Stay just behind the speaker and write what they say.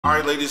All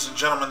right, ladies and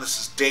gentlemen, this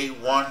is day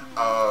one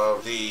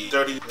of the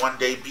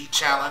 31-day beat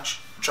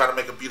challenge. I'm trying to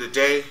make a beat a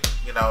day,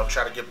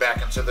 try to get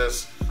back into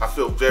this. I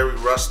feel very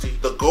rusty.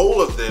 The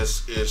goal of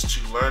this is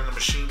to learn the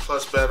Maschine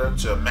Plus better,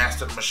 to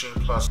master the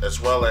Maschine Plus, as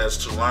well as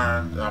to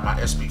learn my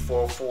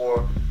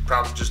SB404,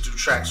 probably just do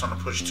tracks on the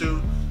push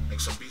 2,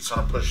 make some beats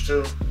on the push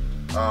 2,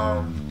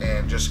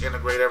 and just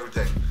integrate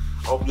everything.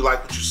 I hope you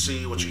like what you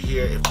see, what you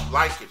hear. If you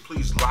like it,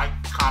 please like,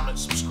 comment,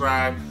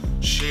 subscribe,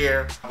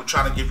 share. We're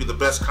trying to give you the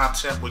best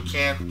content we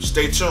can.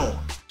 Stay tuned.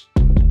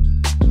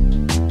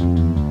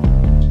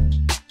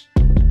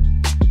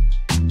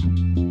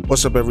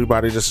 What's up,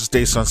 everybody? This is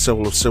Dayson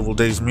Civil of Civil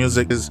Days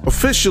Music.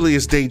 Officially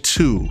it's day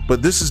 2,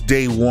 but this is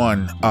day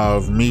 1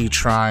 of me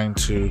trying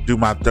to do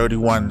my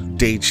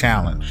 31-day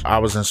challenge. I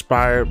was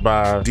inspired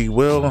by D.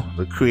 Will,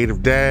 the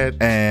creative dad,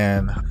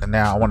 and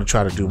now I want to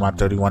try to do my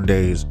 31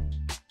 days.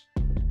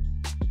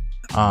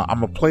 I'm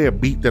gonna play a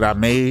beat that I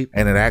made,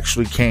 and it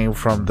actually came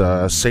from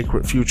the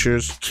Sacred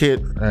Futures kit.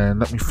 And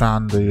let me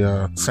find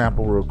the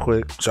sample real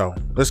quick. So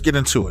let's get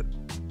into it.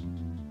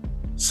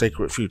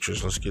 Sacred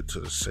Futures. Let's get to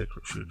the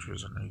Sacred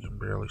Futures. I know you can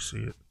barely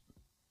see it.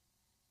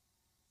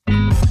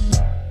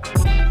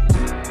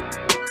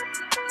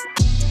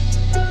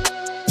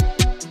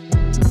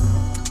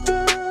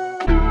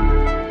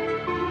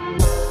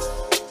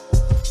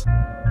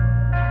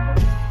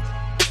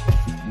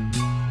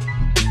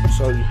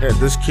 So you had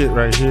this kit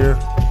right here.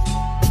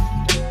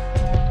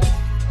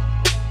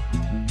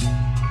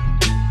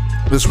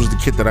 This was the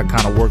kit that I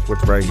kind of worked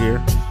with right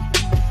here.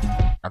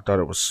 I thought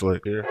it was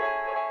slick here.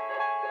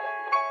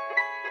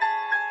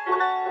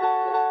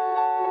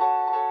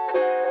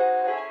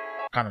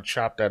 Kind of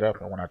chopped that up,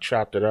 and when I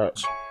chopped it up,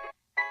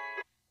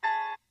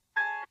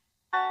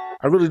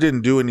 I really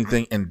didn't do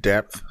anything in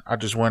depth. I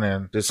just went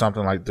and did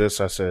something like this.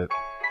 I said,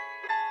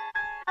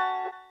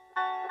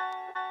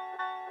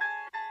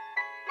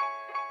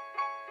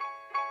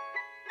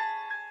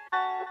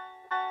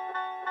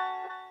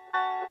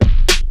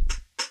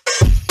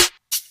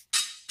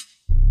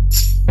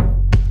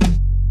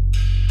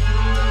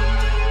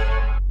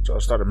 I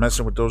started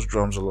messing with those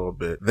drums a little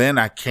bit. Then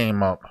I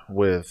came up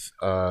with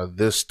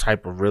this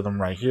type of rhythm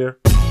right here.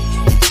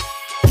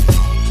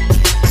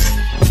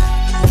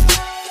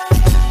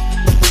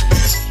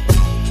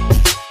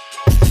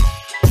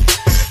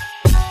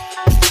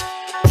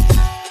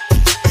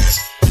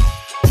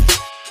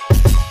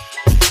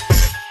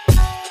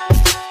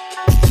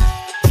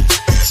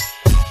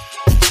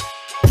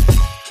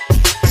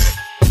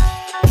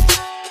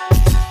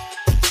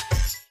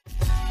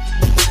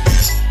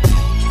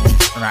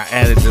 And I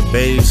added the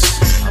bass.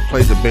 I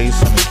played the bass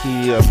on the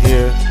key up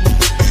here.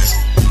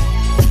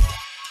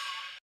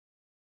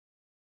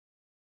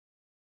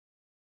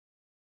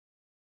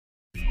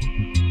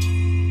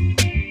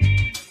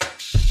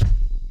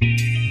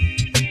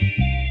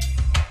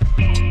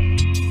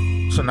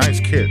 It's a nice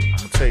kit. I'm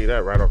gonna tell you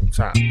that right off the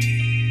top.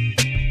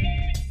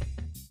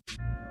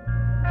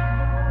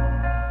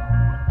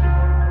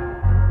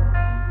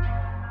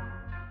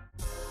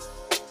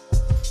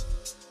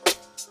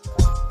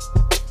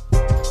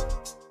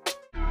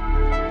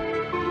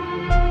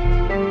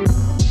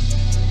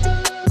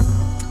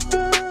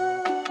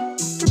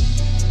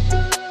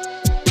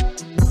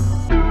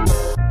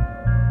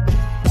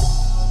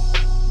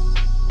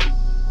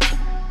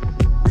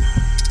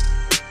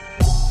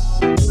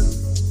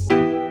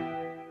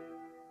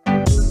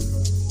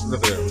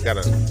 Look at that, we got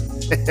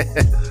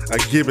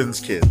a Gibbons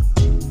kit.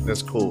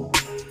 That's cool.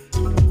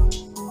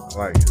 I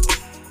like it.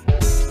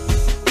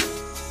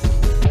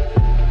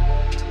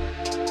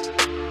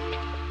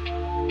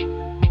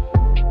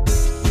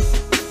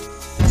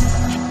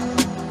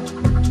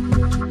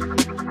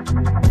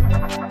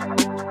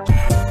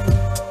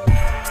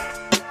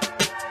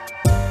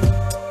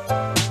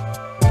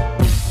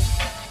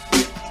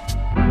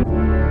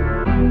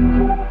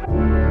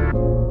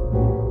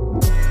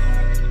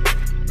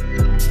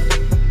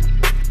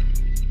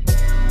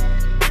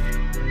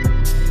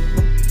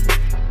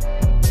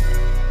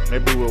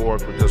 Maybe we'll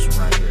work with this one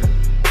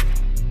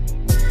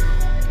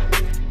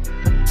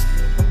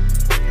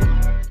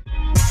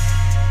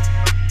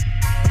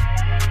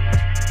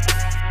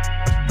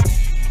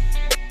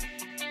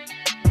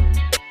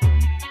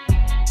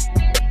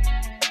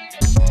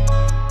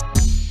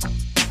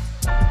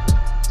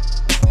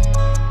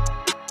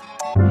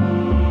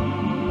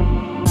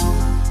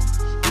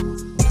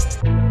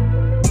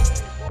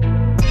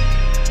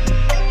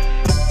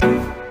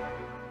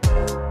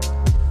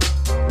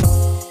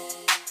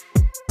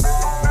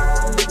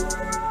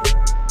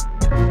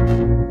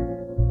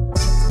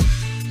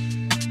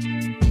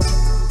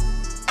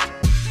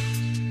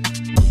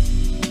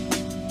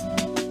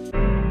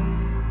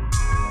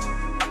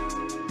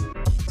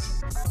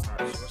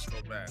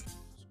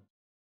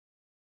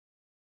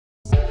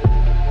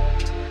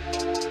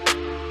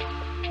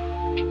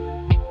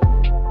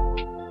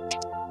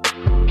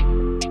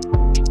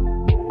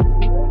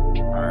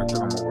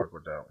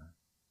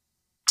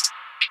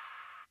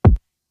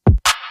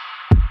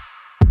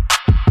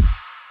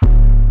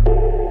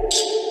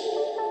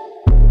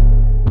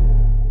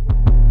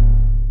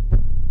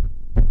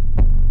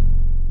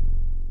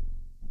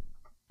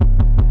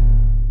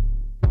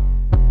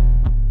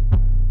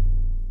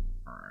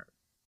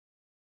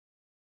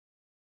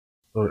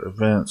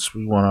events,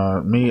 we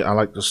want to, I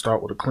like to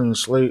start with a clean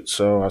slate,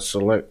 so I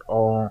select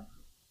all,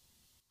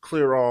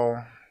 clear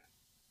all.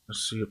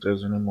 Let's see if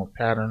there's any more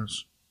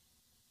patterns.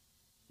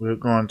 We're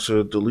going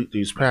to delete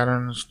these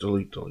patterns,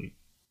 delete.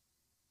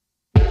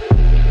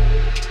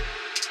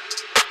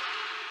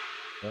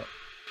 Yep.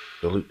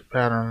 Delete the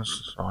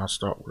patterns, so I'll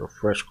start with a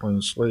fresh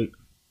clean slate.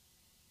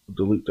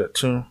 Delete that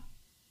too.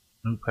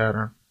 New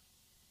pattern.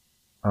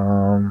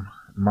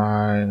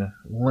 My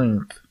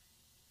length,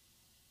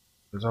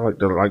 because I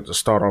like to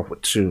start off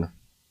with 2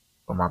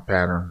 for my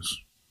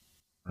patterns.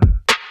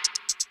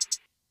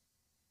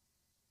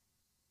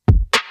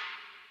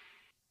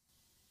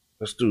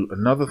 Let's do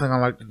another thing I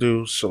like to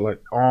do,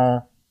 select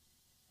all.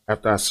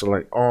 After I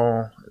select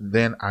all,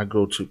 then I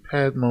go to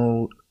pad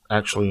mode,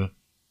 actually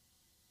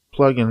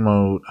plugin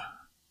mode,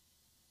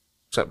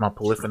 set my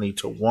polyphony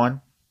to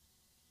 1,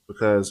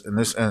 because in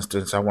this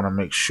instance I want to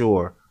make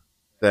sure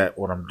that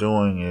what I'm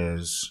doing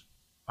is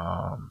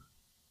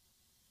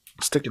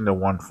sticking to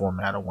one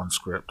format or one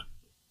script.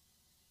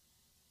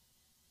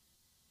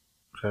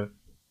 Okay,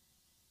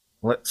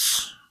 I'm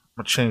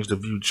gonna change the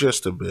view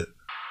just a bit.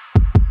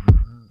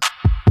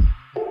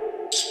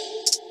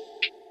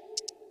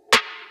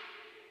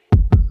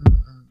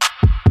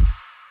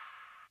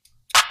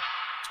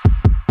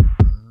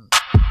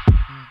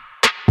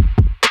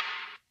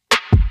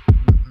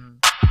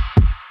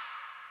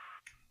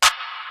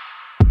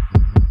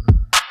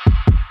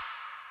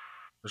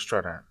 Let's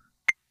try that.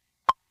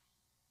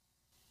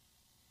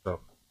 So,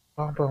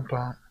 bum bum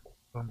bum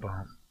bum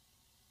bum.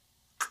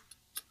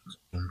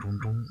 Dum dum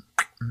dum.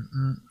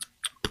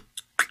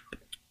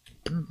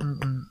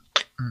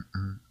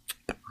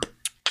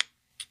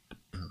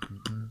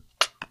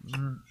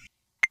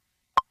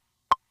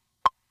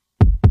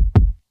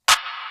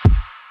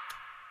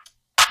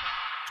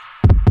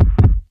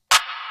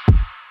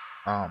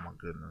 Oh my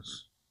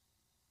goodness.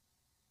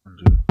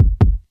 Undo.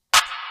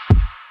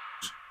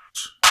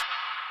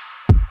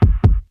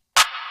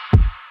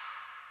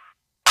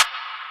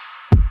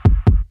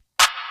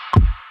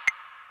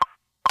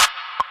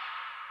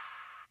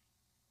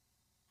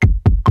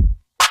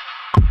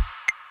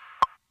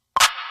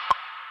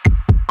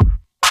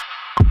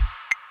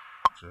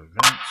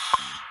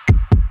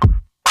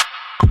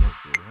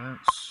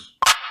 Events,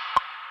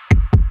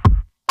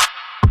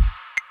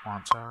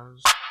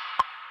 quantize,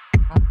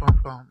 bum, bum,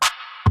 bum,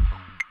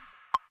 bum.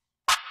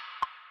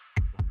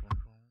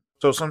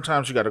 So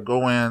sometimes you got to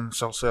go in.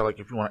 So say like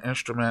if you want an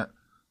instrument,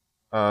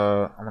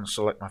 I'm going to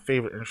select my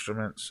favorite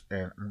instruments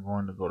and I'm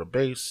going to go to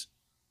bass.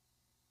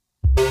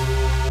 This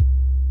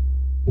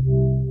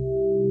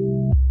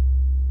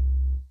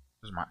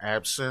is my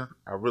Absynth.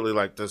 I really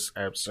like this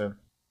Absynth.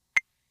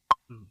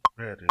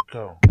 Ready to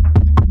go.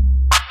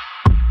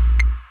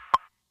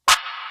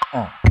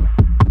 What?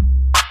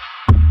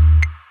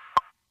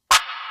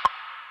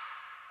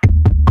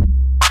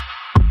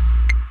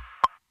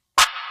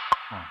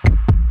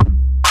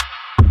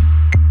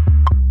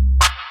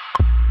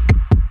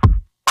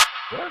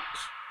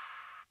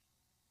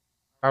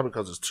 Probably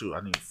because it's 2.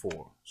 I need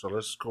 4. So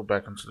let's go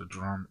back into the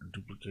drum and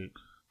duplicate.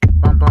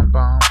 Bum bum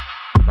bum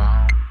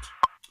bum.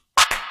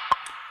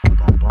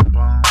 Bum bum bum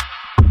bum.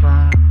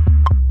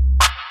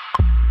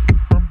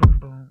 Bum bum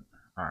bum.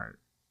 Alright.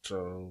 So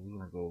we're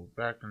gonna go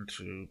back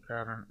into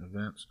pattern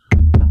events.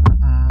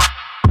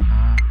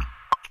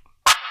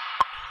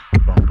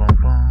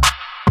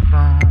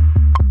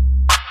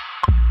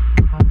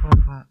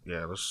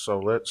 Yeah,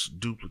 let's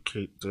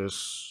duplicate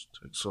this.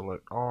 Take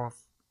select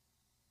off.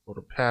 Go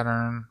to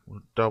pattern.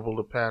 We'll double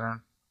the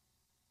pattern.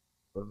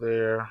 Go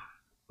there.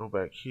 Go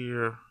back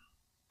here.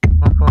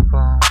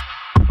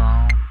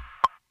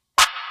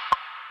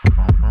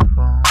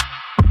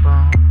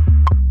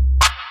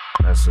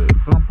 That's it.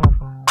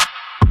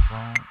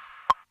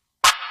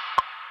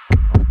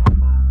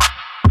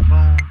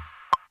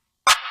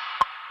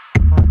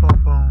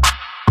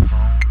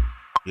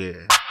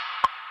 Yeah.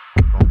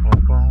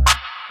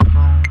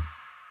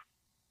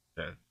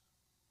 Okay.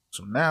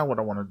 So now what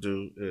I want to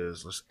do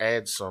is let's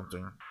add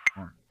something.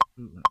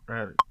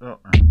 Ready. Oh.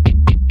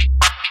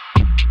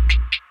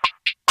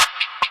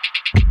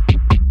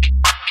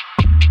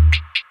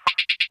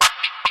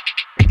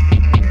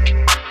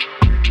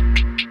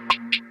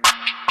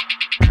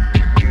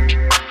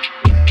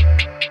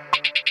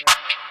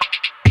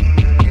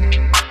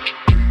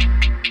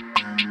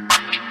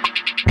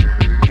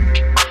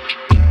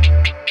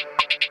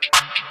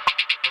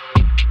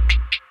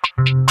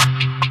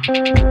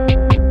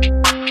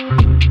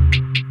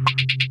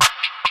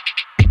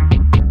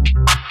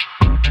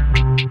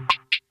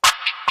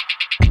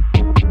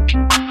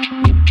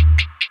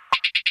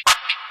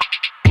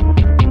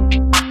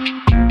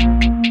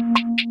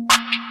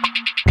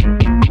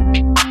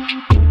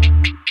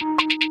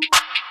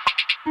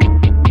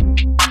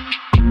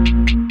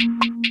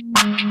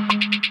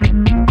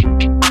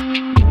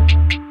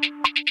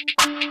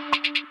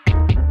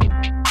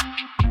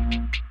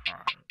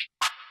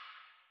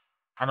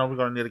 I know we're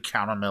going to need a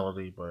counter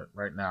melody, but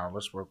right now,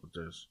 let's work with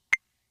this.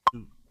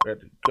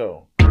 Ready,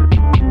 go.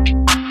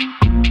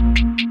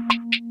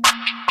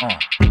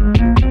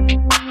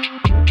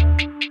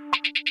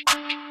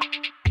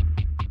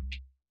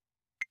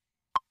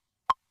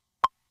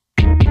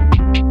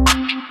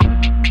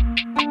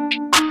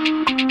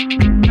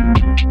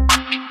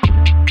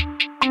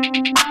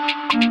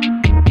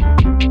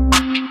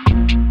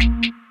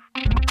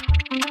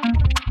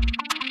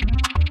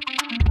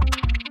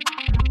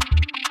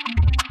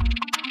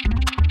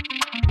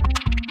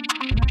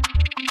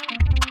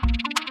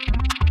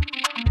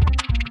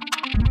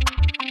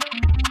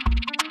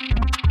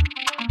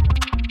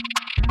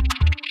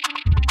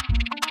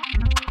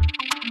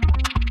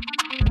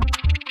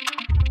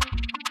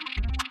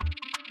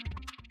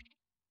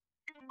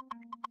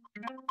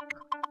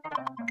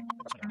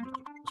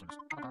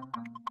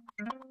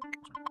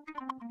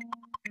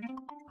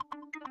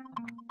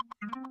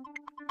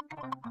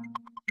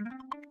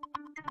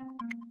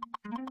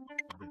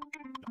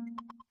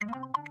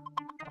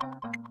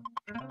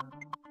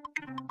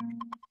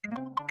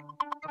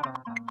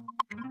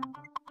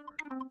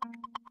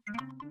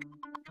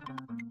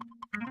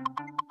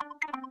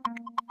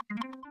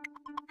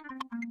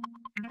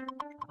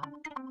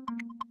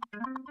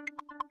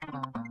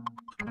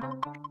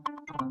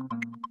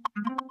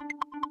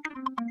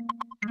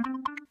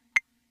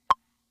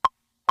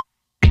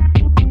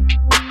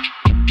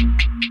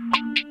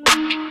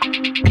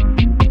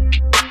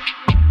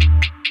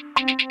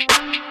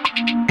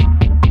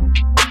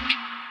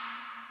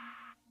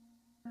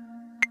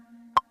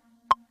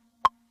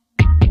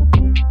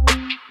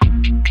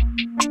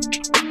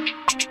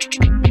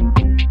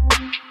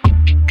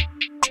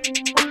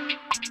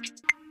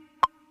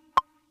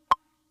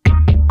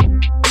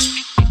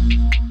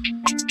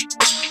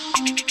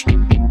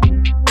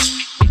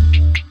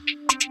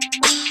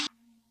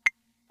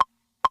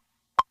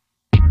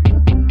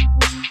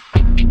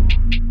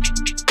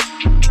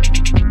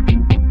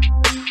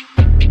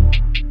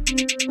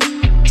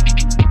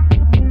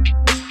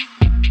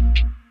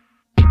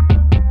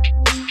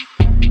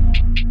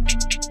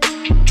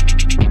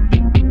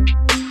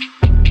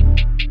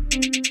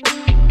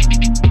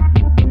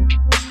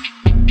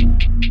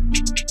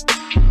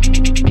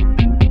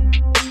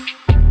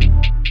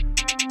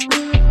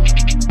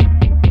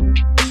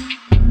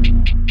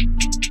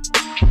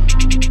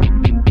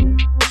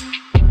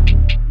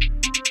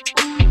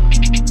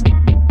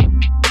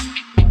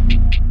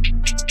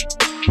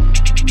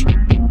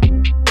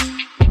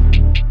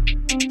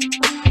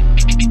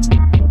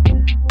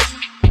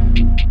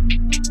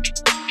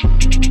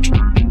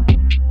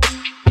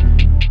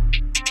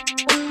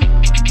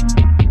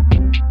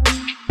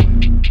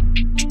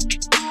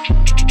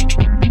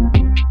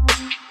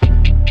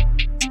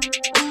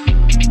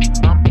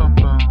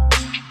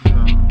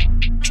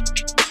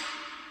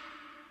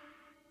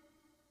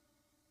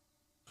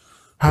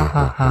 Ha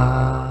ha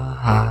ha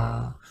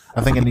ha.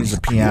 I think it needs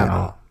a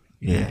piano.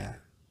 Yeah.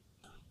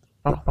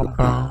 Bum, bum,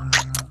 bum.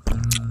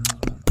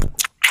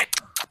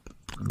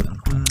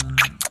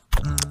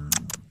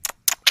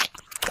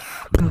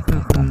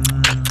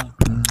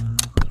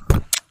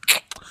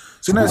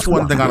 See, that's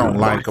one thing I don't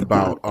like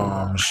about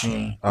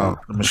Maschine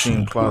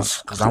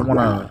Plus, because I'm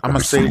gonna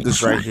save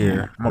this right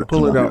here. I'm gonna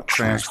pull it up,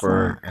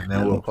 transfer it, and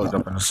then we'll plug it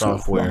up in the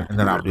software, and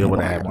then I'll be able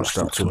to add more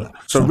stuff to it.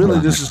 So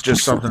really, this is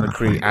just something to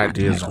create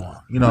ideas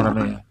on. You know what I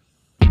mean?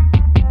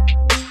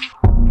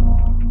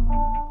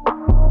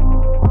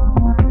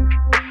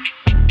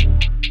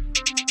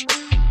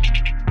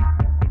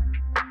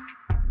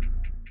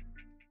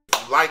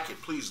 Like it,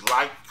 please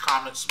like,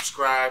 comment,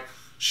 subscribe,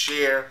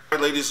 share.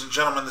 Ladies and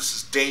gentlemen, this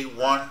is day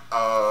one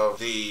of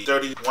the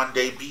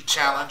 31-day beat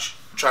challenge.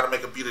 I'm trying to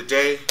make a beat a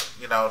day,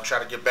 you know, try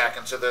to get back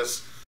into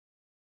this.